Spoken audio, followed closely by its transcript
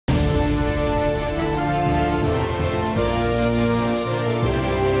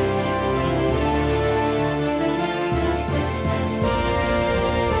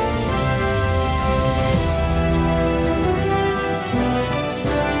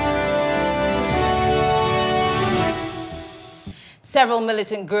Several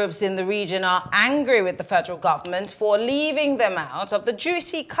militant groups in the region are angry with the federal government for leaving them out of the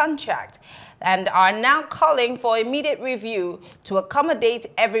juicy contract and are now calling for immediate review to accommodate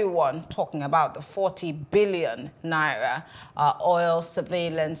everyone, talking about the 40 billion naira oil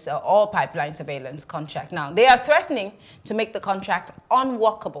pipeline surveillance contract. Now, they are threatening to make the contract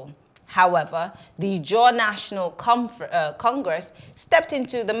unworkable. However, the Ijaw National Congress stepped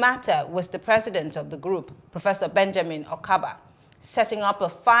into the matter with the president of the group, Professor Benjamin Okaba, setting up a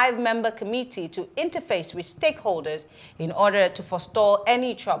 5-member committee to interface with stakeholders in order to forestall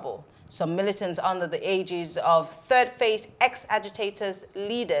any trouble. Some militants under the aegis of third phase ex-agitators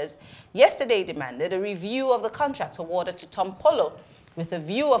leaders yesterday demanded a review of the contract awarded to Tompolo with a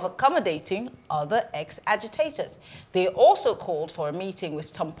view of accommodating other ex-agitators. They also called for a meeting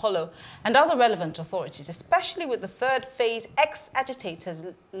with Tompolo and other relevant authorities, especially with the third phase ex-agitators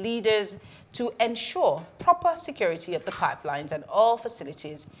leaders, to ensure proper security of the pipelines and all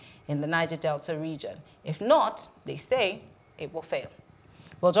facilities in the Niger Delta region. If not, they say, it will fail.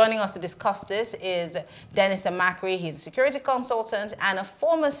 Well, joining us to discuss this is Dennis Amakri. He's a security consultant and a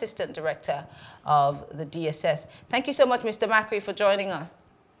former assistant director of the DSS. Thank you so much, Mr. Amakri, for joining us.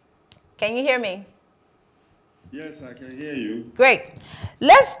 Can you hear me? Yes, I can hear you. Great.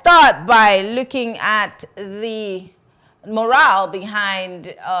 Let's start by looking at the morale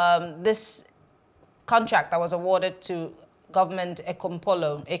behind this contract that was awarded to government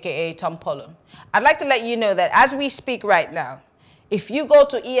Ekompolo, aka Tompolo. I'd like to let you know that as we speak right now, if you go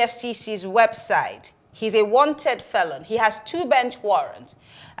to EFCC's website, he's a wanted felon. He has 2 bench warrants.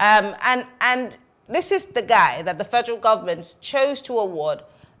 And this is the guy that the federal government chose to award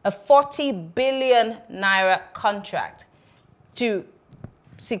a 40 billion naira contract to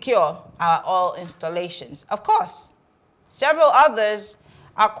secure our oil installations. Of course, several others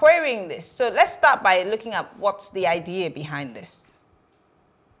are querying this. So let's start by looking at what's the idea behind this.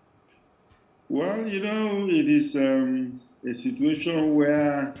 Well, you know, it is a situation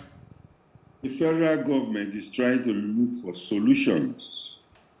where the federal government is trying to look for solutions.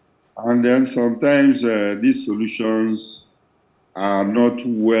 And then sometimes these solutions are not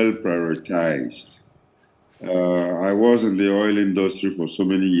well prioritized. I was in the oil industry for so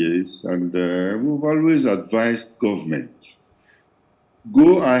many years, and we've always advised government,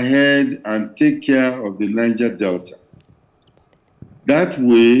 go ahead and take care of the Niger Delta. That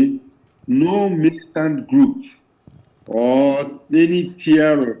way, no militant group or any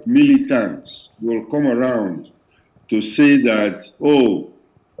tier of militants will come around to say that, oh,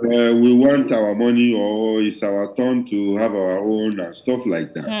 we want our money, or it's our turn to have our own, and stuff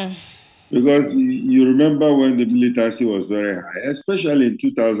like that. Because you remember when the militancy was very high, especially in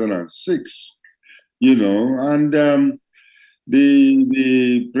 2006, you know, and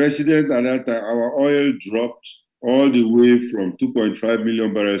the president at that time, our oil dropped all the way from 2.5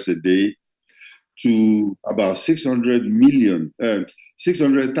 million barrels a day to about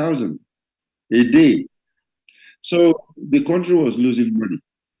 600,000 a day. So the country was losing money.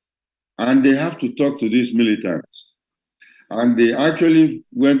 And they have to talk to these militants. And they actually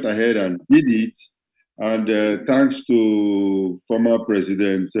went ahead and did it. And thanks to former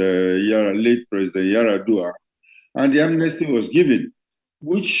President, late President Yaradua, and the amnesty was given,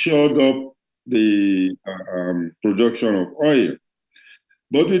 which showed up the production of oil.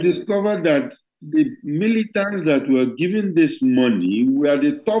 But we discovered that the militants that were given this money were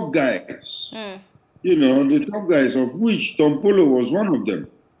the top guys. You know, the top guys, of which Tompolo was one of them.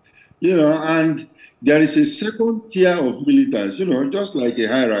 You know, and there is a second tier of militants, you know, just like a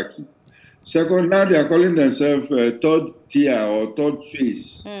hierarchy. Second, now they are calling themselves third tier or third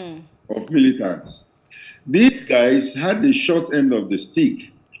phase of militants. These guys had the short end of the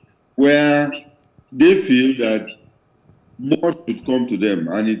stick, where they feel that more should come to them,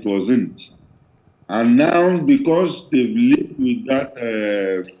 and it wasn't. And now, because they've lived with that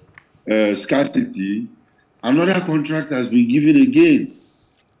scarcity, another contract has been given again.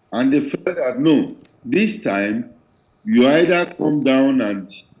 And they felt that, no, this time, you either come down and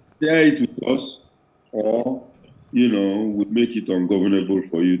share it with us, or, you know, we make it ungovernable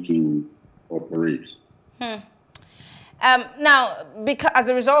for you to operate. Now, because as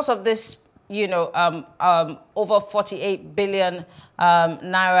a result of this, you know, over 48 billion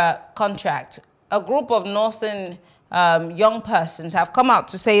naira contract, a group of northern young persons have come out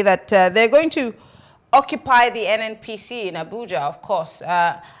to say that they're going to occupy the NNPC in Abuja, of course.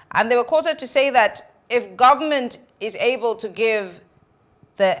 And they were quoted to say that if government is able to give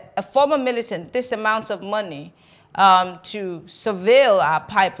a former militant this amount of money to surveil our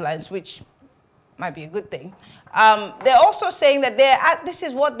pipelines, which might be a good thing, they're also saying that this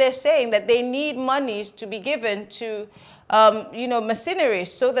is what they're saying, that they need monies to be given to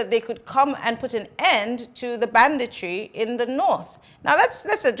mercenaries so that they could come and put an end to the banditry in the north. Now,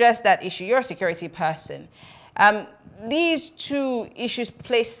 let's address that issue. You're a security person. These two issues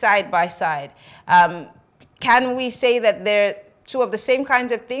placed side by side, can we say that they're two of the same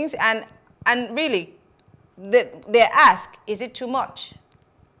kinds of things? And really, their ask, is it too much?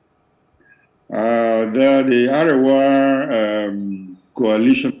 The Arewa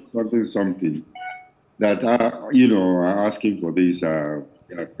coalition something that are asking for these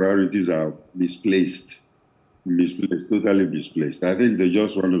priorities are misplaced, totally misplaced. I think they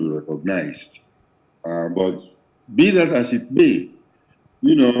just want to be recognized. But be that as it may,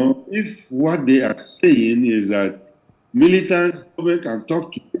 if what they are saying is that militants can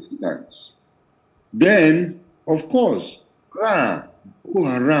talk to militants, then of course, Boko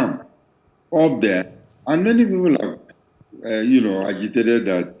Haram up there, and many people have, agitated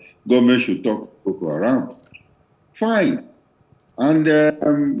that government should talk to Boko Haram. Fine. And,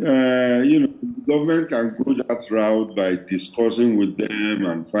 government can go that route by discussing with them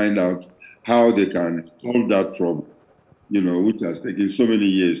and find out how they can solve that problem, which has taken so many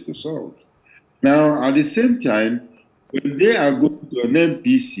years to solve. Now, at the same time, when they are going to an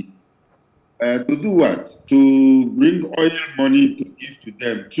MPC, to do what? To bring oil money to give to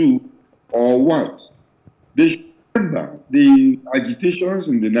them too, or what? They should remember the agitations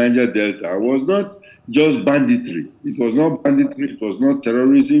in the Niger Delta was not just banditry. It was not banditry, it was not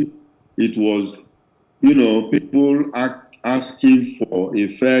terrorism. It was, people asking for a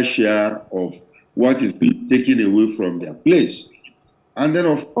fair share of what is being taken away from their place. And then,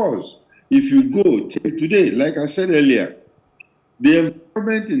 of course, if you go today, like I said earlier, the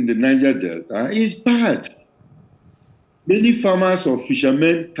environment in the Niger Delta is bad. Many farmers or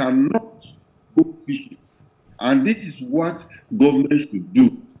fishermen cannot go fishing. And this is what government should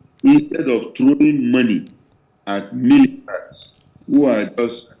do instead of throwing money at militants who are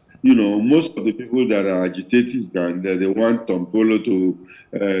just, most of the people that are agitators and they want Tompolo to,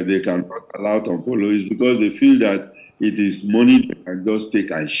 they cannot allow Tompolo is because they feel that it is money they can just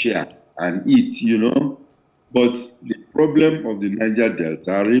take and share and eat, But the problem of the Niger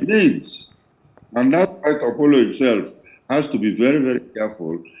Delta remains. And that's why Tompolo himself has to be very, very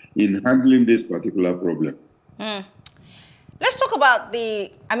careful in handling this particular problem. Let's talk about there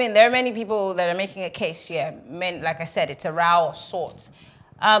are many people that are making a case here. Like I said, it's a row of sorts.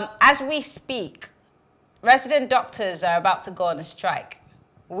 As we speak, resident doctors are about to go on a strike.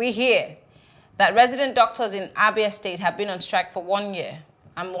 We hear that resident doctors in Abia State have been on strike for 1 year.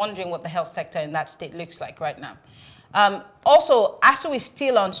 I'm wondering what the health sector in that state looks like right now. Also, ASU is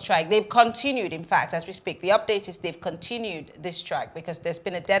still on strike. They've continued, in fact, as we speak. The update is they've continued this strike because there's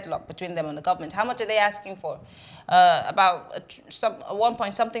been a deadlock between them and the government. How much are they asking for? About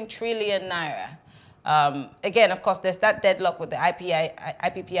 1 trillion naira. Again, of course, there's that deadlock with the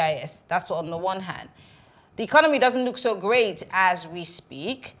IPPIS. That's on the one hand. The economy doesn't look so great as we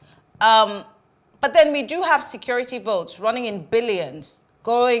speak. But then we do have security votes running in billions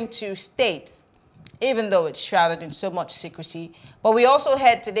going to states, even though it's shrouded in so much secrecy. But we also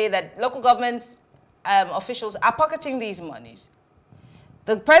heard today that local government officials are pocketing these monies.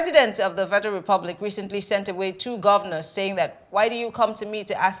 The president of the Federal Republic recently sent away 2 governors saying that, why do you come to me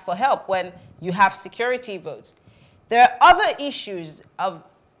to ask for help when you have security votes? There are other issues of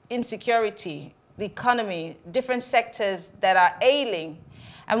insecurity, the economy, different sectors that are ailing.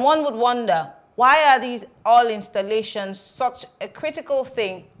 And one would wonder, why are these oil installations such a critical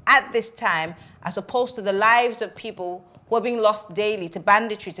thing at this time, as opposed to the lives of people who are being lost daily to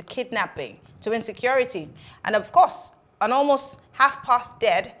banditry, to kidnapping, to insecurity, and of course, an almost half-past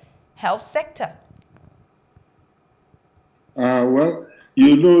dead health sector? Well,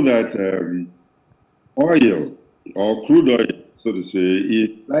 you know that oil, or crude oil, so to say, is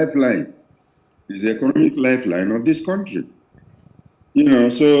lifeline, is the economic lifeline of this country.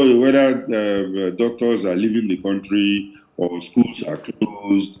 So whether doctors are leaving the country or schools are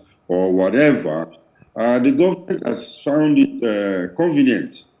closed or whatever, the government has found it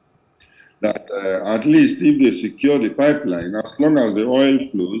convenient that at least if they secure the pipeline, as long as the oil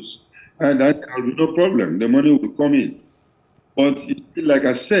flows, that there will be no problem. The money will come in. But like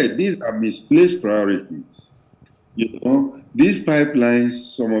I said, these are misplaced priorities. These pipelines,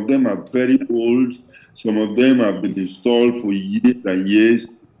 some of them are very old. Some of them have been installed for years and years.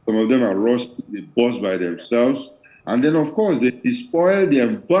 Some of them are rusty, they burst by themselves. And then, of course, they spoil the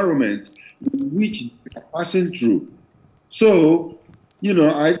environment in which they are passing through. So,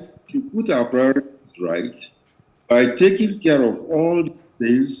 I should put our priorities right by taking care of all these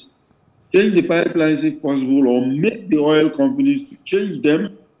things, change the pipelines if possible, or make the oil companies to change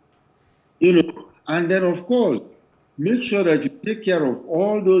them, and then, of course, make sure that you take care of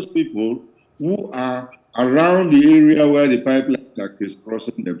all those people who are around the area where the pipelines are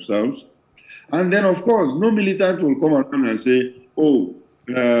crisscrossing themselves. And then, of course, no militant will come around and say, oh,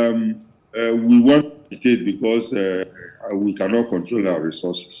 we want to agitate because we cannot control our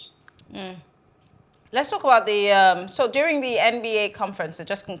resources. Let's talk about the, so during the NBA conference, the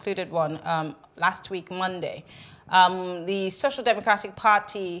just concluded one last week, Monday, the Social Democratic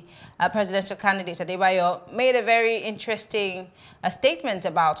Party presidential candidate, Adebayo, made a very interesting statement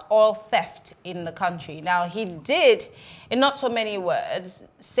about oil theft in the country. Now, he did, in not so many words,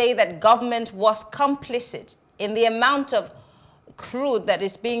 say that government was complicit in the amount of crude that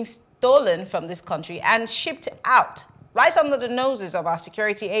is being stolen from this country and shipped out right under the noses of our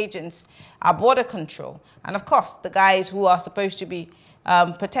security agents, our border control, and of course, the guys who are supposed to be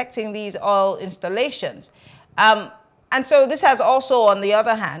protecting these oil installations. And so this has also, on the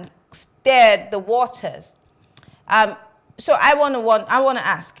other hand, stirred the waters. So I want to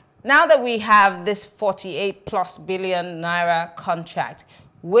ask, now that we have this 48+ billion naira contract,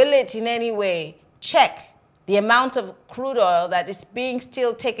 will it in any way check the amount of crude oil that is being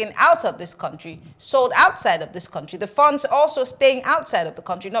still taken out of this country, sold outside of this country, the funds also staying outside of the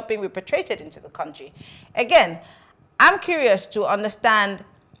country, not being repatriated into the country? Again, I'm curious to understand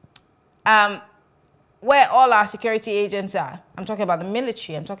where all our security agents are. I'm talking about the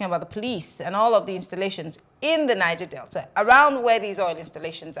military, I'm talking about the police and all of the installations in the Niger Delta, around where these oil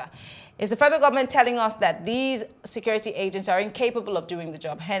installations are. Is the federal government telling us that these security agents are incapable of doing the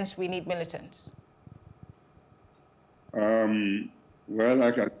job, hence we need militants? Well,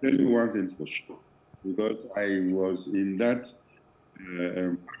 I can tell you one thing for sure, because I was in that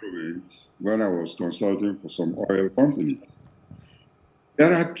environment when I was consulting for some oil companies.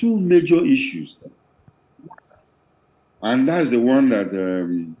 There are two major issues there. And that's the one that,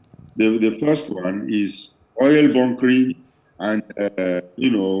 the first one is oil bunkering and,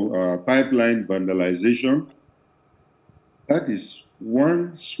 pipeline vandalization. That is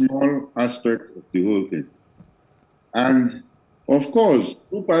one small aspect of the whole thing. And of course,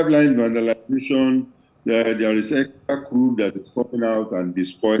 through pipeline vandalization, there is extra crude that is coming out and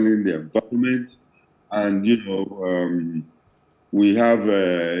despoiling the environment. And, we have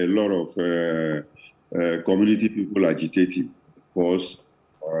a lot of community people agitating because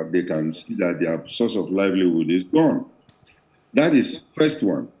they can see that their source of livelihood is gone. That is first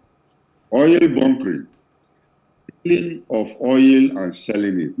one. Oil bunkering, stealing of oil and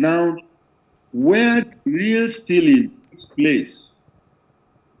selling it. Now, where the real stealing takes place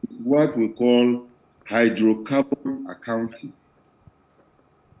is what we call hydrocarbon accounting.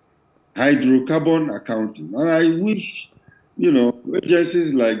 Hydrocarbon accounting. And I wish,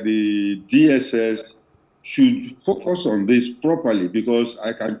 agencies like the DSS should focus on this properly, because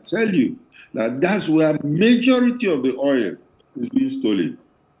I can tell you that that's where majority of the oil is being stolen.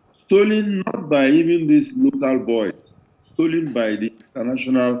 Stolen not by even these local boys, stolen by the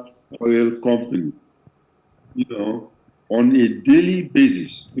international oil company, on a daily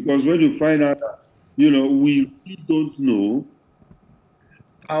basis. Because when you find out that, we really don't know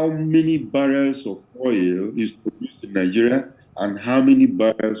how many barrels of oil is produced in Nigeria and how many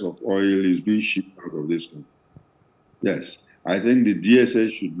barrels of oil is being shipped out of this country. Yes, I think the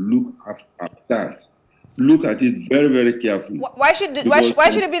DSS should look at that. Look at it very, very carefully. Why should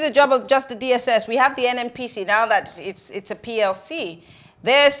it be the job of just the DSS? We have the NMPC now that it's a PLC.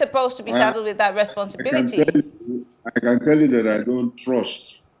 They're supposed to be saddled with that responsibility. I can tell you that I don't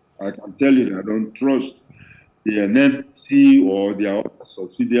trust. I can tell you that I don't trust the NMPC or their other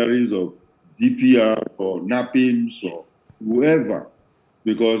subsidiaries of DPR or NAPIMS or whoever,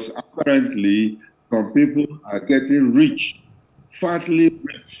 because apparently some people are getting rich, fatly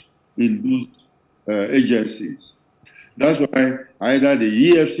rich in those agencies. That's why either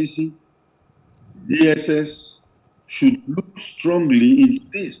the EFCC, DSS should look strongly into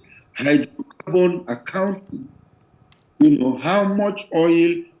this hydrocarbon accounting. How much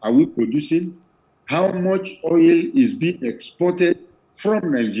oil are we producing? How much oil is being exported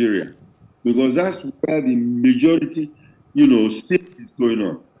from Nigeria? Because that's where the majority, still is going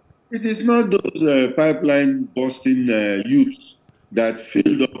on. It is not those pipeline busting youths that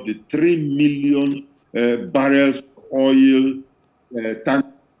filled up the 3 million barrels of oil tank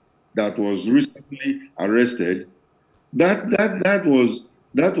that was recently arrested. That was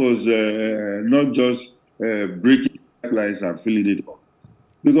not just breaking pipelines and filling it up,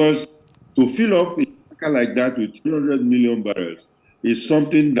 because to fill up a tanker like that with 300 million barrels is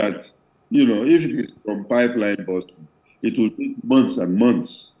something that, if it is from pipeline busting, it will take months and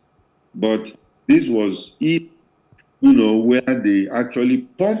months. But this was it, where they actually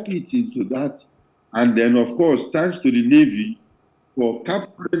pump it into that And then, of course, thanks to the Navy for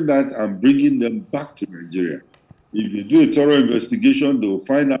capturing that and bringing them back to Nigeria. If you do a thorough investigation, they will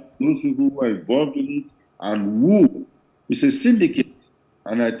find out those people who are involved in it and who. It's a syndicate.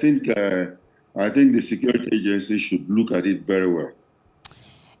 And I think the security agency should look at it very well.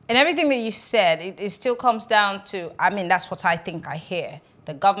 And everything that you said, it still comes down to, I mean, that's what I think I hear.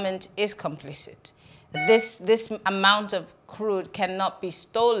 The government is complicit. This amount of crude cannot be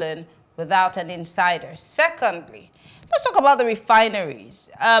stolen without an insider. Secondly, let's talk about the refineries.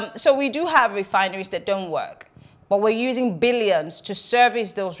 So we do have refineries that don't work, but we're using billions to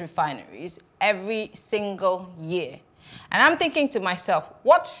service those refineries every single year. And I'm thinking to myself,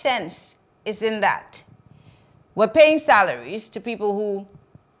 what sense is in that? We're paying salaries to people who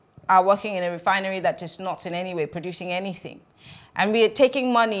are working in a refinery that is not in any way producing anything. And we are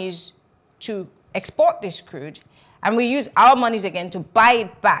taking monies to export this crude, and we use our monies again to buy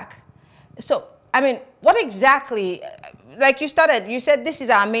it back. So, I mean, what exactly, like you said this is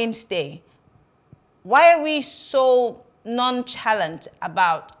our mainstay. Why are we so nonchalant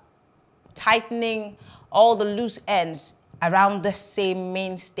about tightening all the loose ends around the same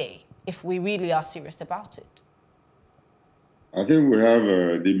mainstay if we really are serious about it? I think we have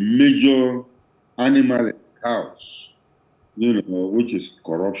the major animal in the house, which is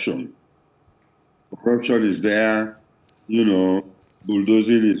corruption. Corruption is there,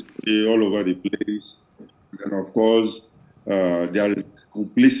 bulldozing is all over the place. And of course, there is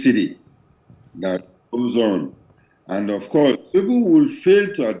complicity that goes on. And of course, people will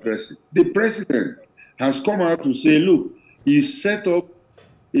fail to address it. The president has come out to say, look, he set up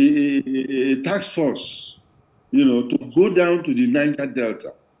a task force, to go down to the Niger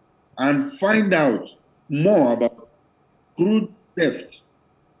Delta and find out more about crude theft.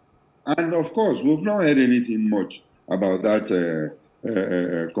 And of course, we've not heard anything much about that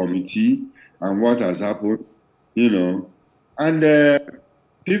committee and what has happened, And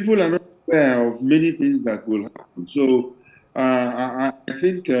people are not aware of many things that will happen. So I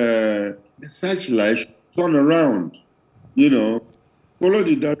think the searchlight should turn around, follow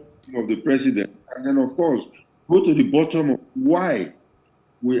the direction of the president, and then, of course, go to the bottom of why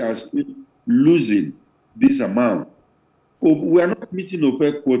we are still losing this amount. We are not meeting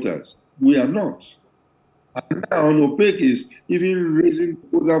OPEC quotas. We are not. And now OPEC is even raising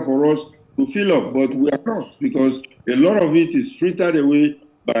quota for us to fill up, but we are not, because a lot of it is frittered away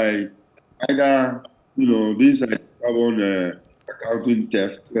by either, these carbon accounting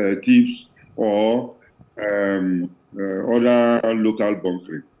thieves or other local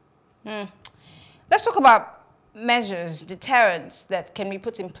bunkering. Let's talk about measures, deterrents that can be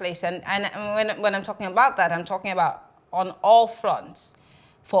put in place. And when I'm talking about that, I'm talking about on all fronts,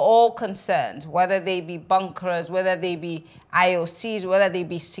 for all concerned, whether they be bunkerers, whether they be IOCs, whether they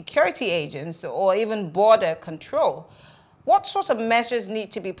be security agents, or even border control. What sorts of measures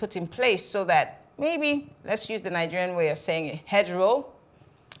need to be put in place so that maybe, let's use the Nigerian way of saying it, head roll,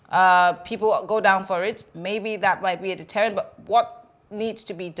 people go down for it, maybe that might be a deterrent, but what needs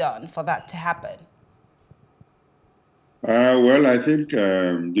to be done for that to happen? Well, I think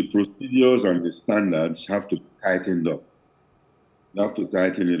the procedures and the standards have to be tightened up. You have to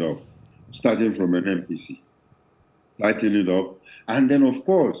tighten it up, starting from an NPC. Tighten it up. And then, of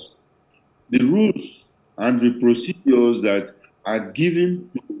course, the rules and the procedures that are given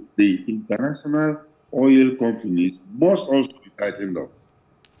to the international oil companies must also be tightened up.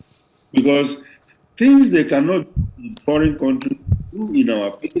 Because things they cannot do in foreign countries do in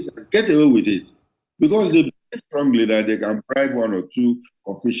our place and get away with it. Because they believe strongly that they can bribe one or two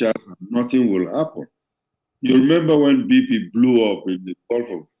officials and nothing will happen. You remember when BP blew up in the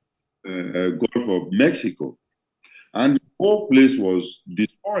Gulf of Mexico, and the whole place was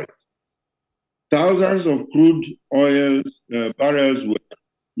destroyed. Thousands of crude oil barrels were,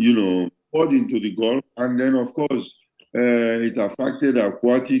 poured into the Gulf, and then, of course, it affected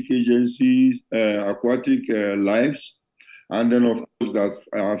aquatic agencies, aquatic lives, and then, of course, that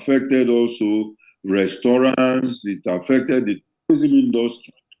affected also restaurants. It affected the tourism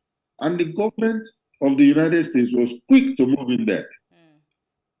industry, and the government of the United States was quick to move in there.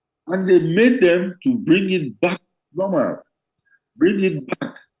 And they made them to bring it back normal, bring it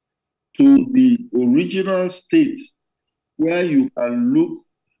back to the original state where you can look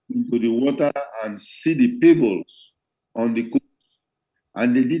into the water and see the pebbles on the coast.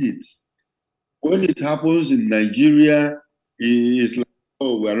 And they did it. When it happens in Nigeria, it's like,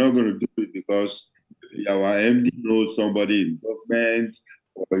 oh, we're not going to do it because our MD knows somebody in government,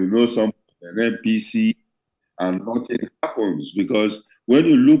 or somebody an NPC, and nothing happens, because when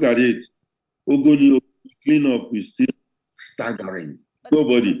you look at it, Ogoni cleanup is still staggering.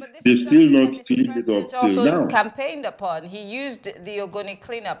 Nobody. This They've is still something that not Mr. cleaned it President up till also now. campaigned upon. He used the Ogoni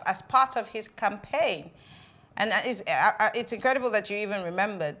cleanup as part of his campaign. And it's incredible that you even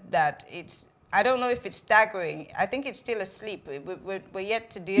remembered that. I don't know if it's staggering. I think it's still asleep. We're yet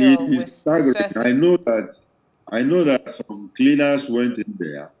to deal It is with the staggering. surface. I know that some cleaners went in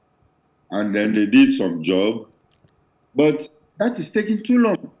there and then they did some job, but that is taking too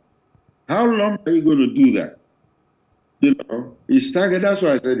long. How long are you going to do that? You know, it's staggering. That's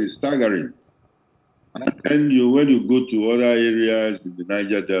why I said it's staggering. And then when you go to other areas in the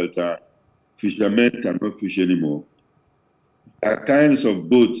Niger Delta, fishermen cannot fish anymore. There kinds of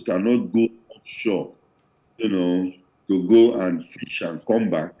boats cannot go offshore, you know, to go and fish and come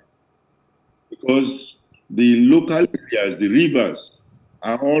back because the local areas, the rivers,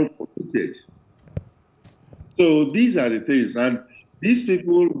 are all polluted. So these are the things, and these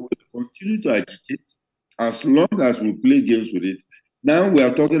people will continue to agitate as long as we play games with it. Now we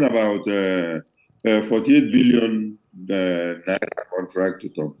are talking about 48 billion naira contract to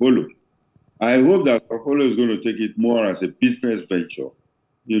Tompolo. I hope that Tompolo is going to take it more as a business venture,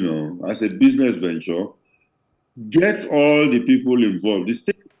 you know, as a business venture. Get all the people involved, the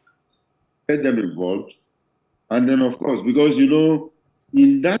state, get them involved. And then, of course, because, you know,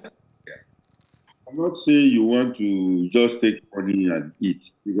 in that, I'm not saying you want to just take money and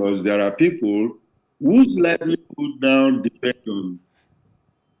eat, because there are people whose livelihood now depends on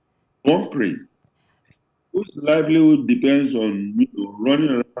bunkering, whose livelihood depends on, you know, running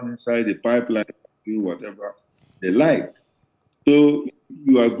around inside the pipeline, doing whatever they like. So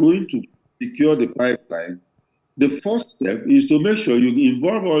you are going to secure the pipeline. The first step is to make sure you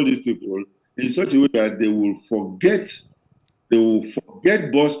involve all these people in such a way that they will forget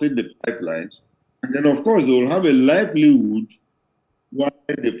busting the pipelines. And then, of course, they will have a livelihood while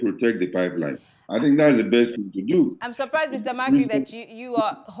they protect the pipeline. I think that's the best thing to do. I'm surprised, Mr. Macri, that you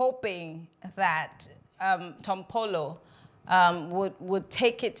are hoping that Tompolo would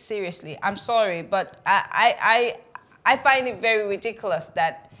take it seriously. I'm sorry, but I find it very ridiculous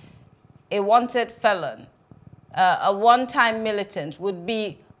that a wanted felon, a one-time militant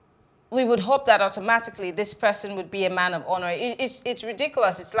we would hope that automatically this person would be a man of honor. It's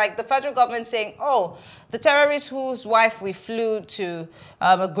ridiculous. It's like the federal government saying, oh, the terrorist whose wife we flew to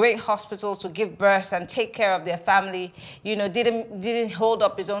a great hospital to give birth and take care of their family, you know, didn't hold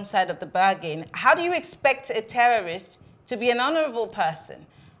up his own side of the bargain. How do you expect a terrorist to be an honorable person?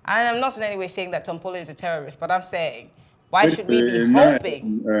 And I'm not in any way saying that Tompolo is a terrorist, but I'm saying, why should we be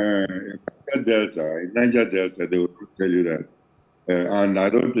hoping? In Niger Delta, they will tell you that. And I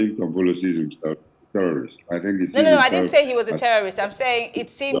don't think Tompolo sees himself as a terrorist. I think he sees No, I didn't say he was a terrorist. I'm saying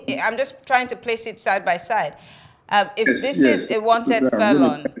I'm just trying to place it side by side. If this is a wanted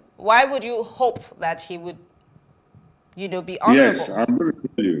felon, why would you hope that he would, you know, be honorable? Yes, I'm going to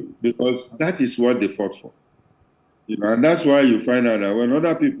tell you, because that is what they fought for. You know, and that's why you find out that when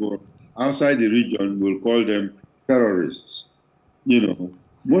other people outside the region will call them terrorists, you know,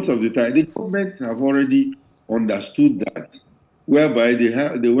 most of the time, the government have already understood that, whereby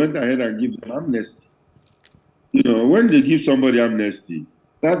they went ahead and give them amnesty. You know, when they give somebody amnesty,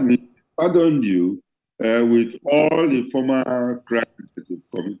 that means they pardoned you with all the former crimes that you've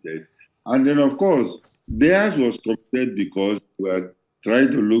committed. And then, of course, theirs was committed because they were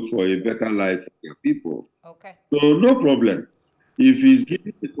trying to look for a better life for their people. Okay. So no problem. If he's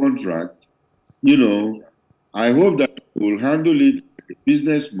giving the contract, you know, I hope that he will handle it like a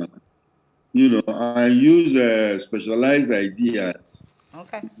businessman, you know, and use specialized ideas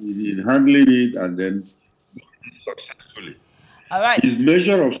in handling it and then do it successfully. All right. His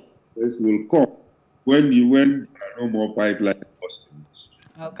measure of success will come when there are no more pipeline bustings.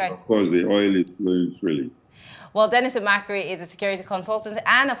 Okay. And of course, the oil is flowing freely. Well, Dennis Amakri is a security consultant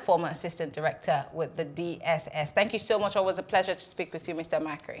and a former assistant director with the DSS. Thank you so much. Always a pleasure to speak with you, Mr.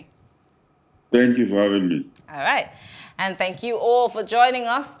 Amakri. Thank you for having me. All right. And thank you all for joining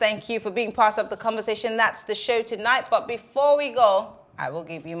us. Thank you for being part of the conversation. That's the show tonight. But before we go, I will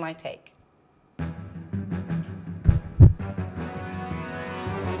give you my take.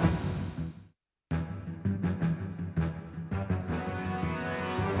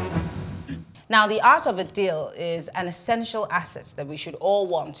 Now, the art of a deal is an essential asset that we should all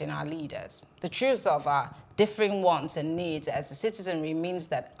want in our leaders. The truth of our differing wants and needs as a citizenry means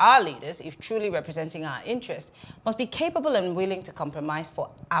that our leaders, if truly representing our interests, must be capable and willing to compromise for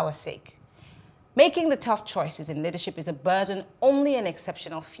our sake. Making the tough choices in leadership is a burden only an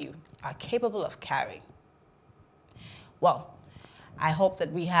exceptional few are capable of carrying. Well, I hope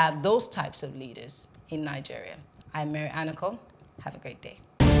that we have those types of leaders in Nigeria. I'm Mary Anacol. Have a great day.